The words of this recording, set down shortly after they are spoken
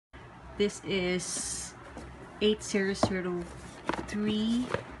This is 8003-2.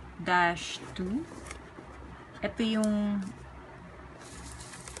 Ito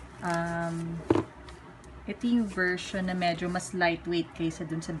yung version na medyo mas lightweight kaysa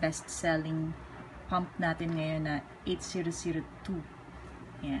dun sa best-selling pump natin ngayon na 8002.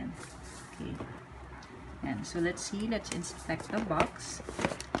 Ayan. Okay. Ayan. So let's see. Let's inspect the box.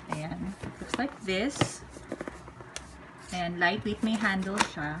 Ayan. Looks like this. And lightweight, may handle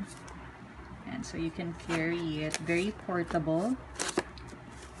siya. And so you can carry it. Very portable.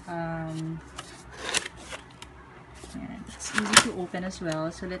 And it's easy to open as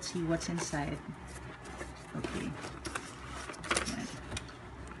well. So let's see what's inside. Okay.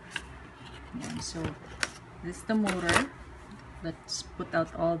 And so this is the motor. Let's put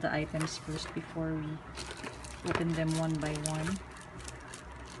out all the items first before we open them one by one.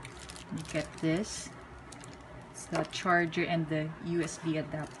 You get this. It's the charger and the USB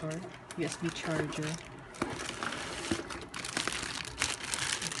adapter. USB charger.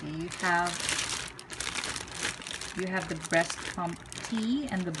 Okay, you have the breast pump tee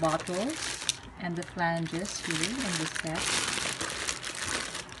and the bottles and the flanges here in the set.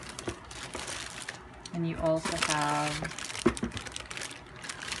 And you also have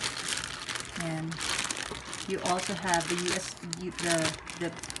the USB,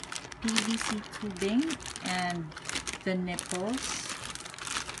 the PVC tubing and the nipples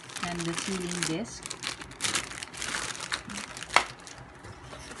and the sealing disc.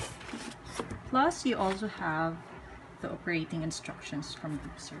 Plus, you also have the operating instructions from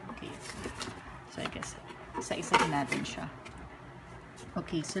Doopser. Okay, so I guess isa-isa natin siya.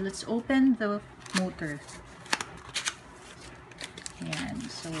 Okay, so let's open the motor. And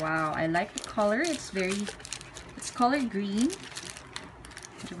so wow, I like the color. It's color green.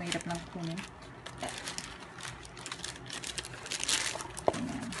 Medyo mahirap lang kunin.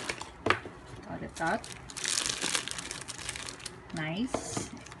 Ayan. Got it out.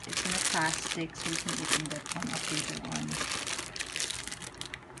 Nice. It's in a plastic, so you can open that one up later on.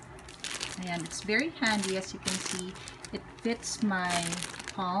 And it's very handy, as you can see. It fits my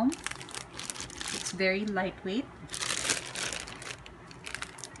palm. It's very lightweight.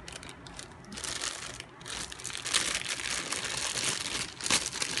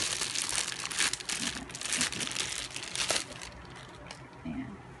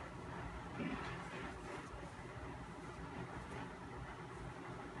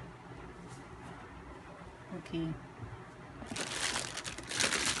 Okay.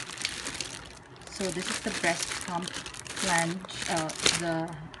 So this is the breast pump flange, the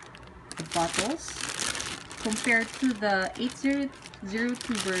bottles. Compared to the 8002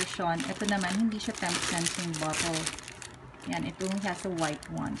 version, ito naman hindi siya temp sensing bottle. Yan, it only has a white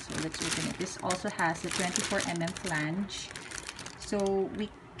one. So let's open it. This also has the 24mm flange. So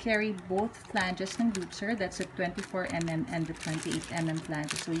we carry both flanges ng Doopser. That's the 24mm and the 28mm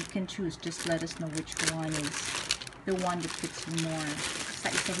flanges. So you can choose. Just let us know which one is the one that fits you more.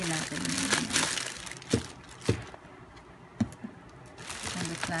 Isa-isahin natin yun. And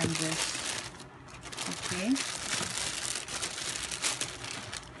the flanges. Okay.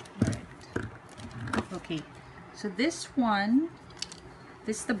 Alright. Okay. So this one,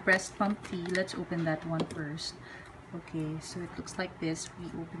 this is the breast pump tee. Let's open that one first. Okay, so it looks like this. We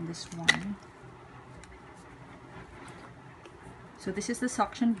open this one. So this is the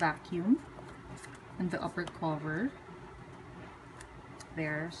suction vacuum and the upper cover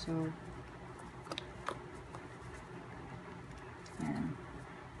there. So and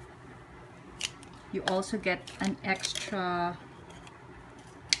you also get an extra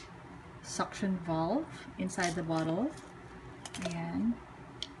suction valve inside the bottle, and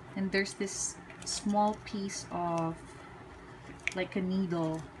there's this small piece of like a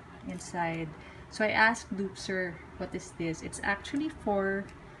needle inside. So I asked Doopser, what is this? It's actually for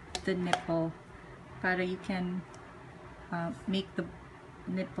the nipple, para you can make the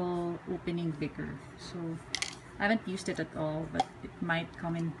nipple opening bigger. So I haven't used it at all, but it might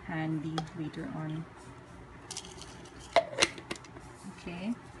come in handy later on.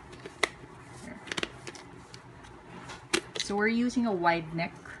 Okay. So we're using a wide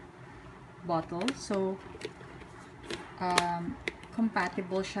neck bottle. So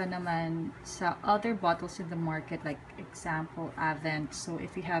compatible siya naman sa other bottles in the market, like example Avent. So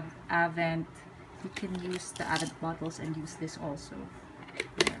if you have Avent, you can use the Avent bottles and use this also.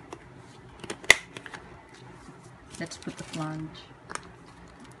 There. Let's put the flange.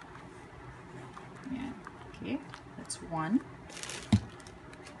 Yeah. Okay, that's one.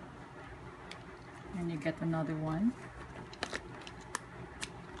 And you get another one.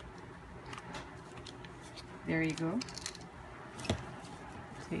 There you go.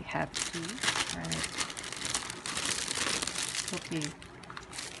 They have two. Alright. Okay.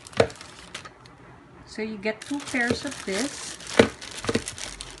 So you get 2 pairs of this.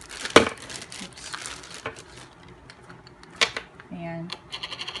 Oops. Ayan.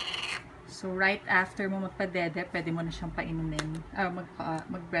 So right after mo magpadede, pwede mo na siyang painumin.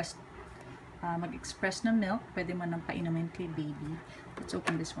 Mag-express ng milk, pwede mo nang painumin kay baby. Let's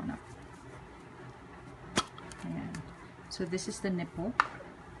open this one up. Ayan. So this is the nipple.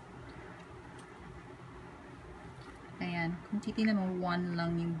 Ayan. Kung titignan mo, 1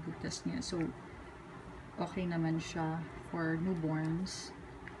 lang yung butas niya. So, okay naman siya for newborns.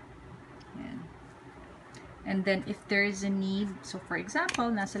 Ayan. And then, if there is a need, so for example,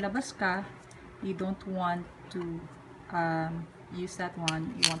 nasa labas ka, you don't want to use that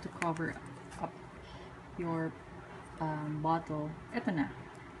one, you want to cover up your bottle, eto na.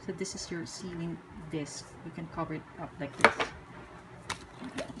 So this is your sealing disc. You can cover it up like this.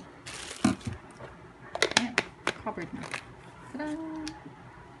 Ayan, covered na. Ta-da!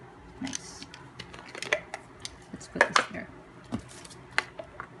 Nice. Let's put this there.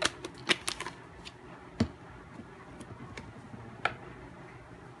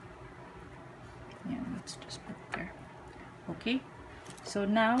 Yeah, let's just put it there. Okay. So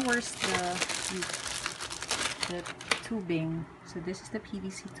now where's the tubing? So this is the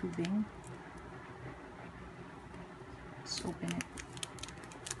PVC tubing. Let's open it.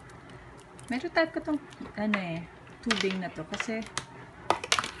 Medyo type ko tong tubing na to kasi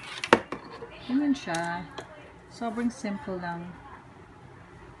ganyan siya. Sobrang simple lang.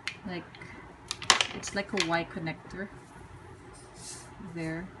 Like, it's like a Y connector.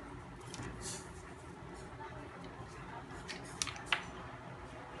 There.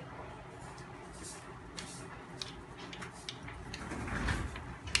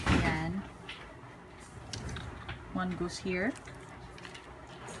 Ayan. One goes here.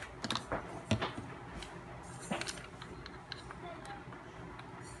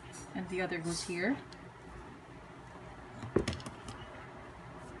 And the other goes here.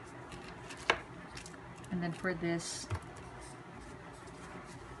 And then for this,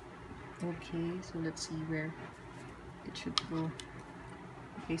 okay, so let's see where it should go.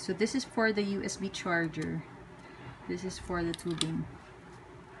 Okay, so this is for the USB charger. This is for the tubing.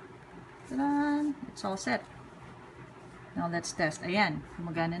 Ta-da! It's all set. Now let's test. Ayan,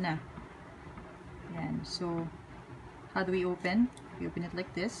 gumagana na. Ayan, so how do we open? We open it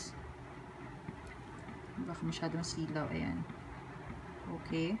like this. Baka masyadong silaw. Ayan.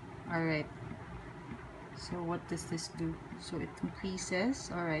 Okay, alright. So what does this do? So it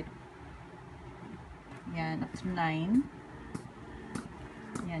increases. Alright. Yan, up to 9.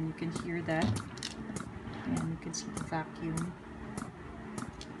 Yan, you can hear that. And you can see the vacuum.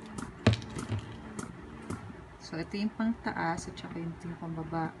 So ito yung pang taas at saka yung pang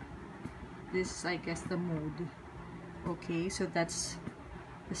baba. This is, I guess, the mode. Okay, so that's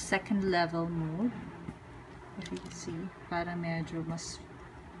the second level mode. If you can see, para medyo mas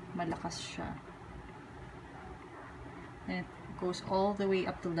malakas siya. And it goes all the way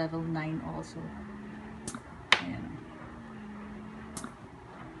up to level 9 also. Ayan.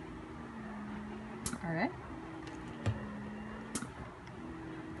 Alright.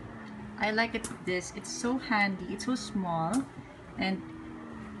 I like it this. It's so handy. It's so small. And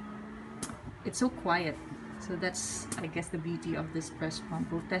it's so quiet. So that's, I guess, the beauty of this breast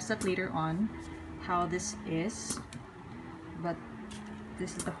pump. We'll test that later on, how this is. But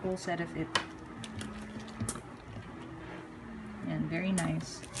this is the whole set of it. And very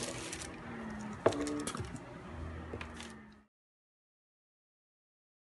nice.